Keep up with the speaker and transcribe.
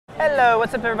Hello,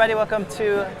 what's up everybody? Welcome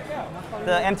to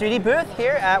the M3D booth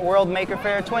here at World Maker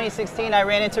Faire 2016. I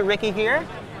ran into Ricky here,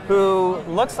 who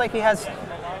looks like he has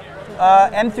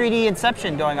M3D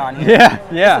Inception going on here.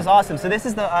 Yeah. This is awesome. So this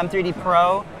is the M3D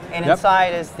Pro, and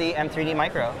inside is the M3D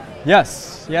Micro.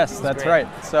 Yes, that's right.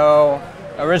 So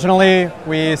originally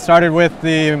we started with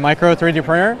the Micro 3D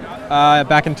printer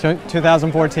back in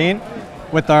 2014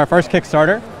 with our first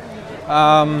Kickstarter.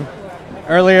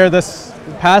 Earlier this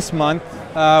past month,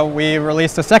 we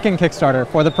released a second Kickstarter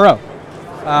for the Pro.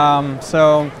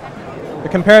 So the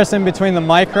comparison between the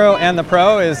Micro and the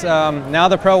Pro is now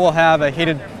the Pro will have a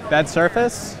heated bed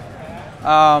surface,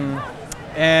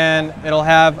 and it'll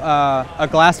have a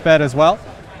glass bed as well.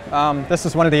 This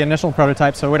is one of the initial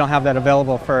prototypes, so we don't have that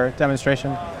available for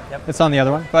demonstration. Yep. It's on the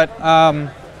other one. But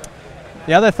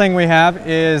the other thing we have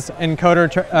is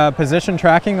encoder position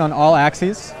tracking on all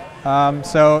axes.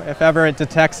 So if ever it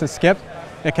detects a skip,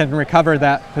 it can recover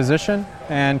that position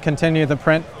and continue the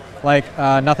print like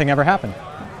nothing ever happened.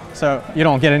 So you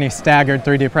don't get any staggered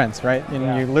 3D prints, right?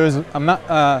 And you lose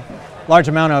a large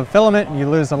amount of filament and you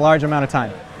lose a large amount of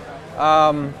time.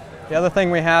 The other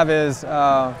thing we have is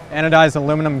anodized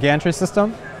aluminum gantry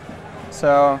system.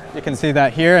 So you can see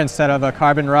that here instead of a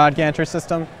carbon rod gantry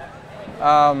system.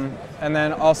 And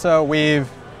then also we've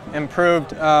improved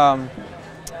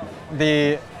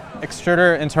the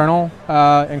extruder internal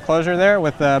enclosure there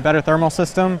with a better thermal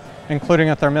system, including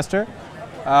a thermistor.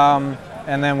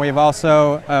 And then we've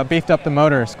also beefed up the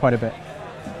motors quite a bit.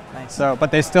 Nice. So, but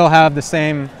they still have the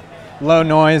same low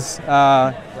noise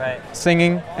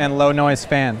singing and low noise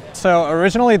fan. So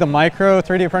originally the Micro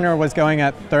 3D printer was going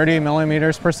at 30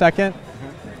 millimeters per second.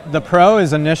 The Pro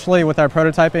is initially, with our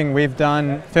prototyping, we've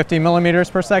done 50 millimeters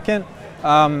per second.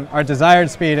 Our desired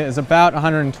speed is about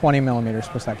 120 millimeters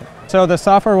per second. So the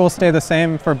software will stay the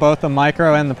same for both the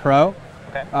Micro and the Pro.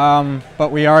 Okay.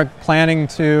 But we are planning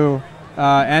to,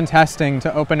 and testing,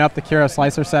 to open up the Cura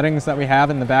slicer settings that we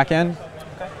have in the back end.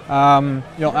 Okay.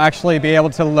 You'll actually be able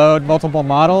to load multiple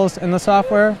models in the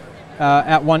software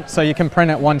so you can print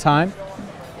at one time.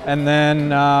 And then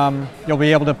you'll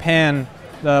be able to pan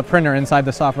the printer inside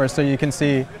the software so you can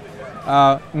see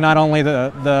not only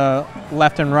the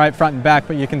left and right, front and back,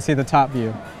 but you can see the top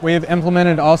view. We've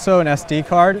implemented also an SD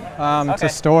card to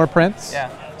store prints. Yeah.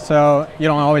 So you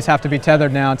don't always have to be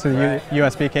tethered now to the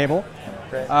USB cable.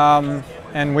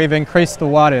 And we've increased the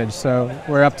wattage, so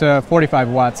we're up to 45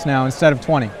 watts now instead of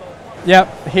 20.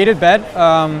 Yep, heated bed.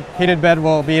 Heated bed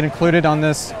will be included on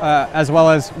this as well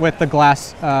as with the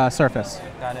glass surface.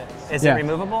 Got it. Is it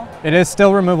removable? It is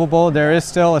still removable. There is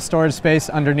still a storage space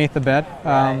underneath the bed.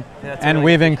 And really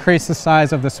we've increased the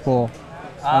size of the spool.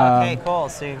 Okay, cool.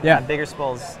 So you've got bigger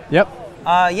spools. Yep.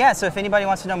 Yeah, so if anybody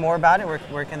wants to know more about it,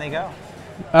 where can they go?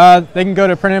 They can go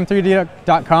to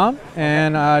printm3d.com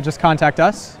and just contact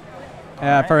us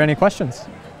for any questions.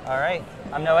 All right.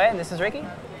 I'm Noé, and this is Ricky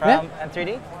from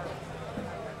M3D.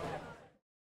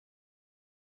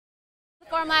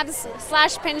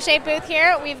 Formlabs/PinShape booth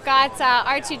here. We've got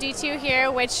R2D2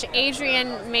 here, which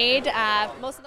Adrian made most of the